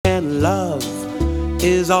and love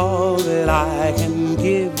is all that I can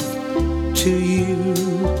give to you.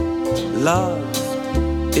 Love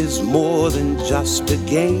is more than just a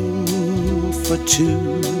game for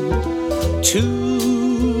two.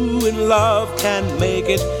 Two in love can make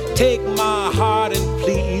it. Take my heart and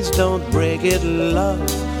please don't break it. Love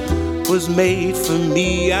was made for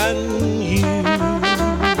me and you.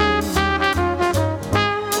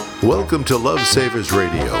 Welcome to Love Savers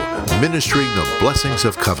Radio, ministering the blessings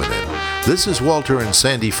of covenant. This is Walter and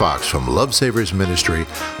Sandy Fox from Love Savers Ministry,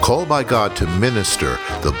 called by God to minister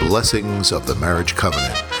the blessings of the marriage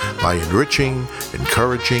covenant by enriching,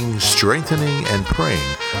 encouraging, strengthening, and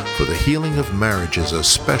praying for the healing of marriages,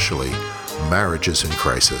 especially marriages in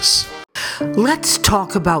crisis. Let's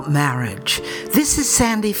talk about marriage. This is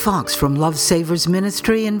Sandy Fox from Love Savers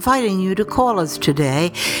Ministry inviting you to call us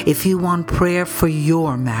today if you want prayer for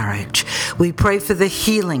your marriage. We pray for the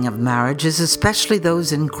healing of marriages, especially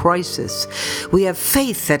those in crisis. We have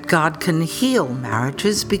faith that God can heal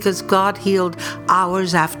marriages because God healed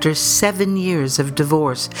ours after 7 years of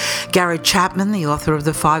divorce. Gary Chapman, the author of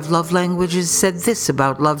The 5 Love Languages, said this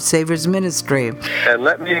about Love Savers Ministry. And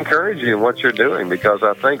let me encourage you in what you're doing, because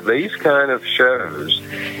I think these kind of shows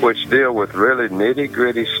which deal with really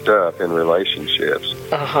nitty-gritty stuff in relationships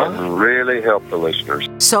can really help the listeners.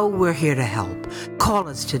 So we're here to help. Call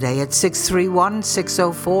us today at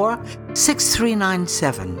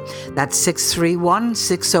 631-604-6397. That's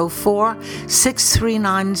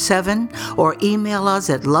 631-604-6397, or email us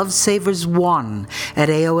at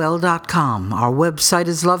lovesavers1@aol.com. Our website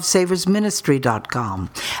is lovesaversministry.com.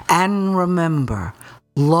 And remember,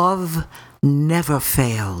 love never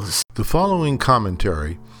fails. The following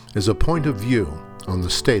commentary is a point of view on the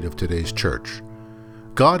state of today's church.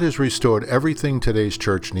 God has restored everything today's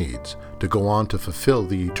church needs to go on to fulfill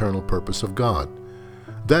the eternal purpose of God.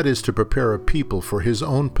 That is to prepare a people for His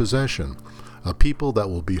own possession, a people that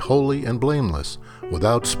will be holy and blameless,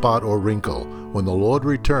 without spot or wrinkle, when the Lord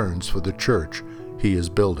returns for the church He is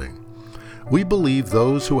building. We believe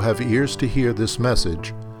those who have ears to hear this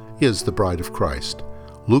message is the bride of Christ.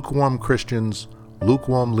 Lukewarm Christians,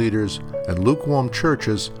 lukewarm leaders, and lukewarm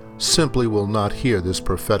churches simply will not hear this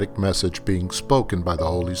prophetic message being spoken by the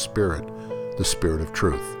Holy Spirit, the Spirit of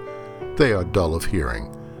truth. They are dull of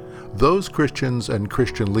hearing. Those Christians and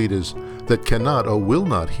Christian leaders that cannot or will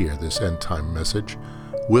not hear this end-time message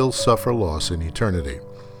will suffer loss in eternity.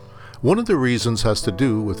 One of the reasons has to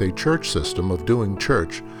do with a church system of doing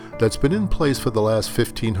church that's been in place for the last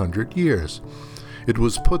 1,500 years. It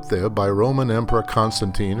was put there by Roman Emperor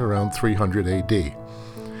Constantine around 300 AD.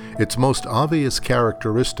 Its most obvious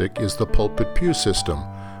characteristic is the pulpit pew system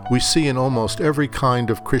we see in almost every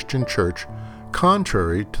kind of Christian church,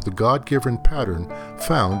 contrary to the God-given pattern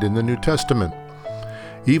found in the New Testament.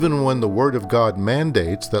 Even when the Word of God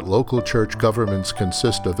mandates that local church governments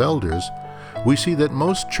consist of elders, we see that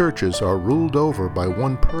most churches are ruled over by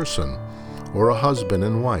one person, or a husband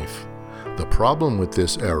and wife. The problem with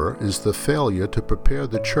this error is the failure to prepare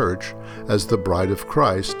the church as the bride of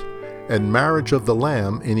Christ and marriage of the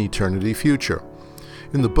Lamb in eternity future.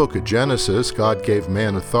 In the book of Genesis, God gave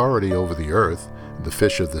man authority over the earth, the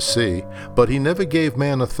fish of the sea, but He never gave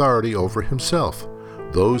man authority over himself.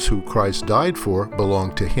 Those who Christ died for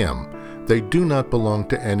belong to Him. They do not belong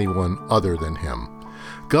to anyone other than Him.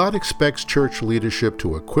 God expects church leadership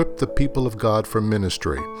to equip the people of God for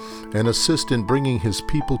ministry and assist in bringing His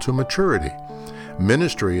people to maturity.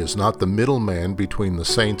 Ministry is not the middleman between the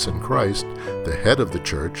saints and Christ, the head of the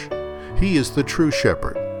church. He is the true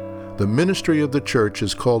shepherd. The ministry of the church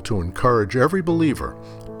is called to encourage every believer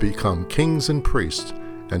to become kings and priests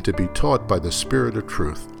and to be taught by the Spirit of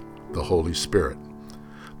truth, the Holy Spirit.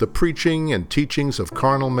 The preaching and teachings of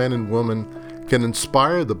carnal men and women can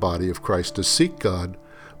inspire the body of Christ to seek God,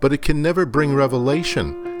 but it can never bring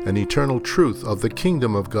revelation and eternal truth of the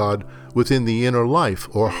kingdom of God within the inner life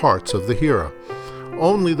or hearts of the hearer.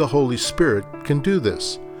 Only the Holy Spirit can do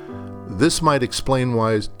this. This might explain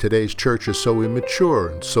why today's church is so immature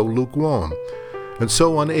and so lukewarm, and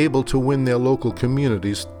so unable to win their local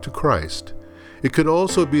communities to Christ. It could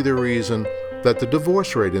also be the reason that the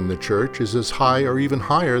divorce rate in the church is as high or even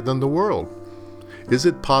higher than the world. Is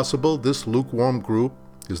it possible this lukewarm group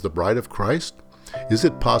is the bride of Christ? Is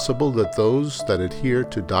it possible that those that adhere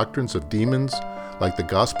to doctrines of demons, like the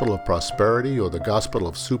gospel of prosperity or the gospel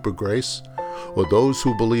of super grace, or those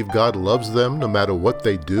who believe God loves them no matter what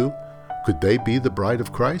they do, could they be the bride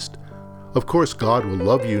of Christ? Of course, God will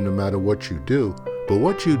love you no matter what you do, but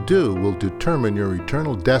what you do will determine your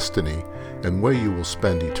eternal destiny and where you will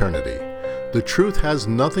spend eternity. The truth has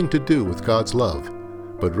nothing to do with God's love,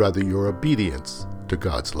 but rather your obedience to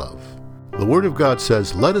God's love. The Word of God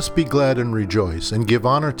says, "Let us be glad and rejoice, and give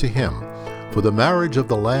honor to him, for the marriage of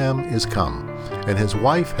the Lamb is come, and his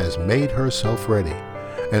wife has made herself ready.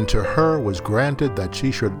 And to her was granted that she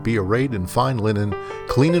should be arrayed in fine linen,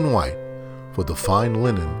 clean and white, for the fine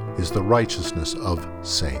linen is the righteousness of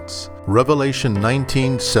saints." Revelation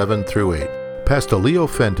 19:7-8. Pastor Leo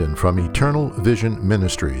Fenton from Eternal Vision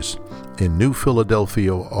Ministries in New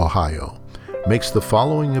Philadelphia, Ohio, makes the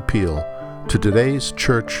following appeal to today's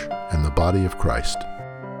church and the body of Christ.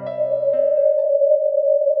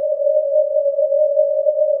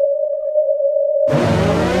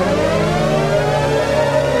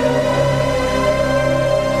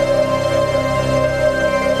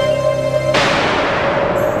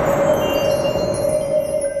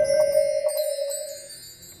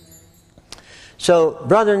 So,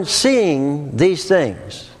 brethren, seeing these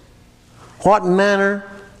things, what manner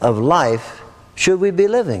of life should we be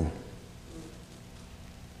living?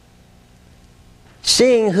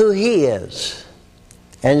 Seeing who He is,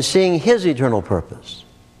 and seeing His eternal purpose,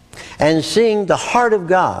 and seeing the heart of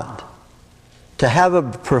God to have a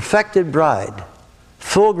perfected bride,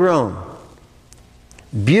 full grown,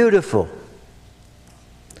 beautiful,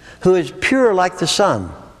 who is pure like the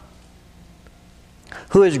sun,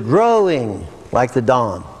 who is growing like the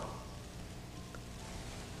dawn.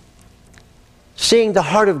 Seeing the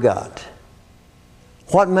heart of God,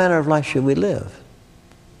 what manner of life should we live?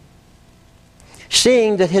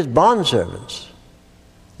 Seeing that His bondservants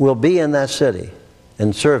will be in that city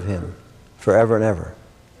and serve Him forever and ever.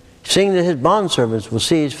 Seeing that His bondservants will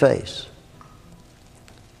see His face.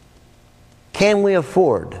 Can we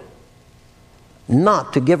afford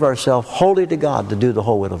not to give ourselves wholly to God to do the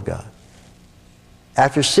whole will of God?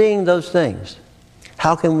 After seeing those things,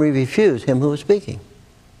 how can we refuse Him who is speaking?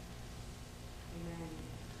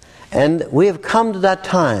 And we have come to that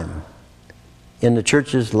time in the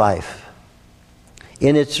church's life,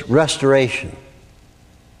 in its restoration,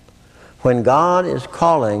 when God is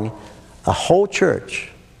calling a whole church,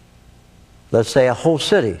 let's say a whole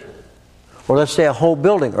city, or let's say a whole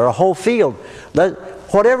building, or a whole field,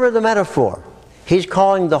 whatever the metaphor, He's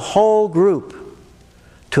calling the whole group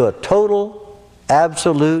to a total,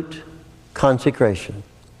 absolute consecration.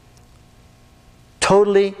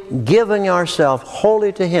 Totally giving ourselves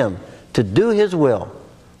wholly to Him to do His will,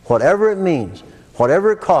 whatever it means,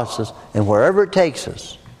 whatever it costs us, and wherever it takes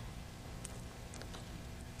us.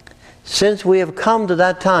 Since we have come to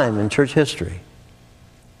that time in church history,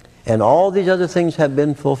 and all these other things have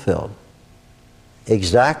been fulfilled,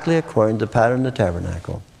 exactly according to the pattern of the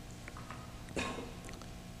tabernacle,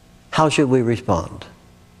 how should we respond?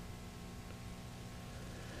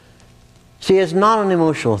 See, it's not an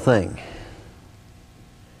emotional thing.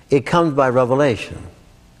 It comes by revelation.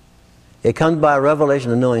 It comes by a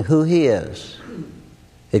revelation of knowing who He is.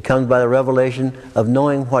 It comes by the revelation of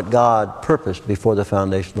knowing what God purposed before the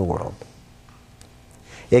foundation of the world.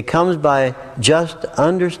 It comes by just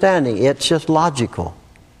understanding. It's just logical.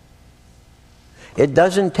 It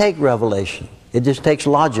doesn't take revelation. It just takes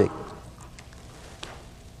logic.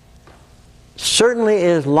 Certainly it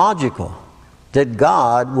is logical that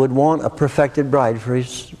God would want a perfected bride for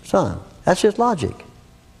His Son. That's just logic.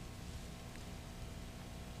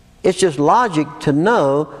 It's just logic to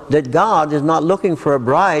know that God is not looking for a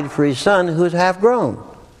bride for His Son who is half grown.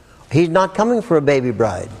 He's not coming for a baby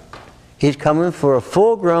bride. He's coming for a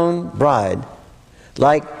full-grown bride.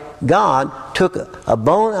 Like God took a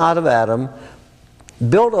bone out of Adam,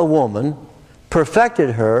 built a woman,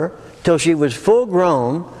 perfected her till she was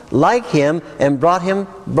full-grown, like Him, and brought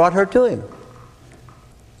her to Him.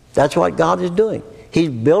 That's what God is doing. He's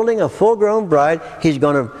building a full-grown bride. He's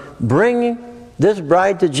going to bring this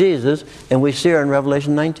bride to Jesus, and we see her in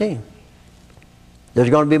Revelation 19. There's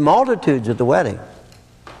going to be multitudes at the wedding.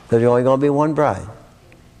 There's only going to be one bride.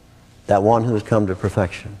 That one who has come to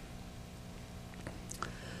perfection.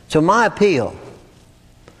 So my appeal,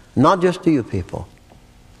 not just to you people,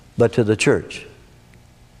 but to the church,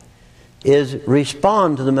 is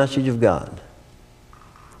respond to the message of God.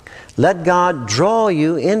 Let God draw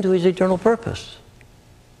you into His eternal purpose.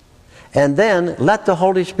 And then let the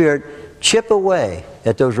Holy Spirit chip away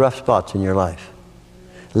at those rough spots in your life.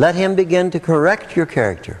 Let Him begin to correct your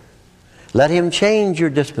character. Let Him change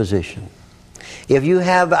your disposition. If you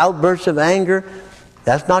have outbursts of anger,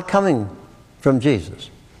 that's not coming from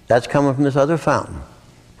Jesus. That's coming from this other fountain,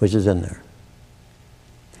 which is in there.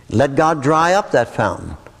 Let God dry up that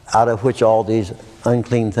fountain out of which all these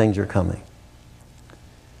unclean things are coming.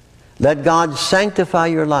 Let God sanctify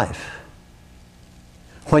your life.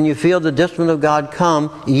 When you feel the discipline of God come,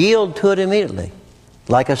 yield to it immediately,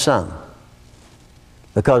 like a son.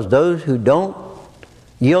 Because those who don't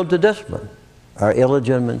yield to discipline our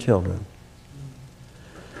illegitimate children.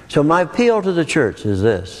 So my appeal to the church is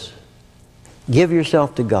this. Give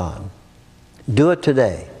yourself to God. Do it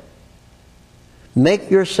today.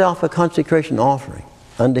 Make yourself a consecration offering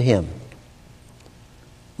unto Him.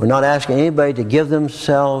 We're not asking anybody to give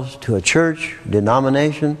themselves to a church,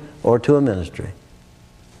 denomination, or to a ministry.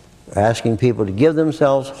 We're asking people to give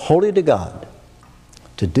themselves wholly to God,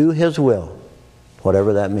 to do His will,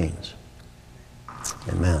 whatever that means.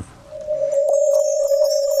 Amen.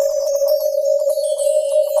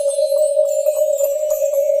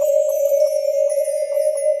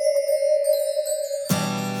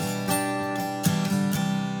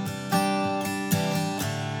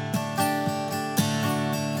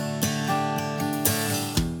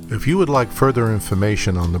 If you would like further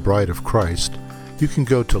information on the Bride of Christ, you can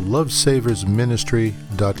go to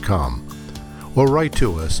lovesaversministry.com or write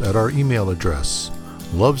to us at our email address,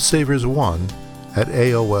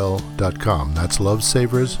 lovesavers1@aol.com. That's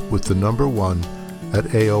lovesavers with the number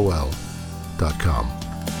 1@aol.com.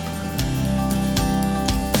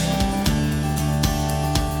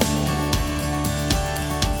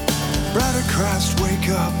 Bride of Christ, wake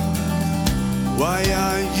up. Why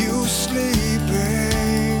are you sleeping?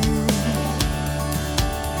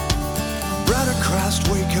 Bride of Christ,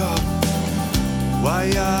 wake up.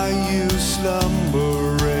 Why are you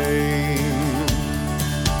slumbering?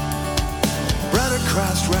 Bride of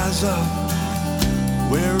Christ, rise up.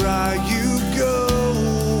 Where are you going?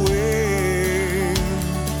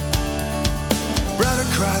 Bride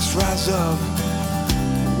of Christ, rise up.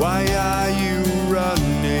 Why are you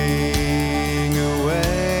running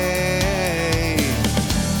away?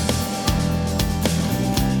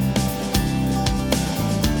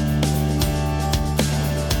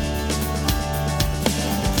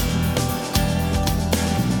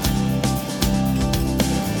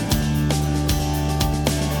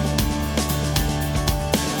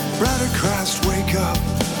 Bride of Christ, wake up.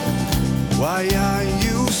 Why are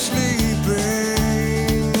you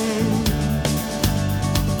sleeping?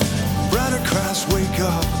 Bride of Christ, wake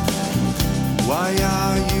up. Why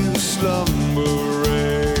are you slumbering?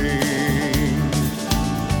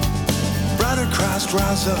 Bride of Christ,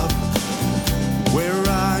 rise up. Where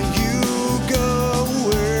are you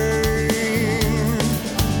going?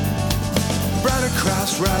 Bride of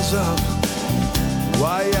Christ, rise up.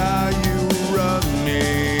 Why are you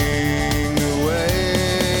running?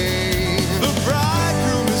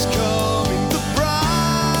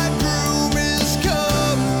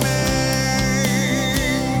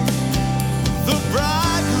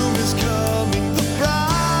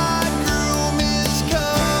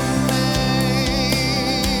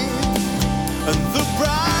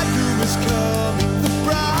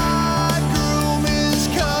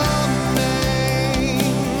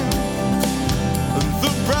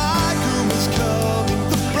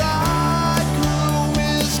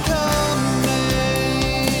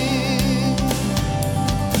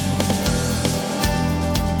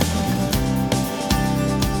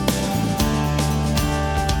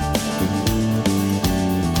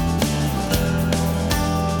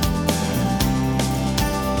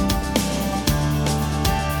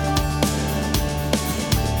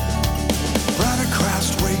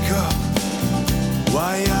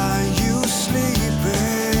 Why are you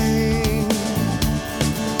sleeping?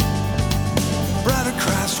 Bride of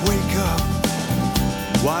Christ, wake up.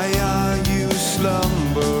 Why are you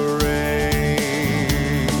slumbering?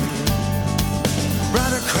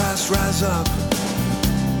 Bride of Christ, rise up.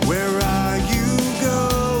 Where are you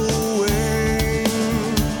going?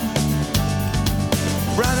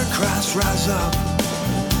 Bride of Christ, rise up.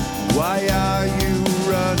 Why are you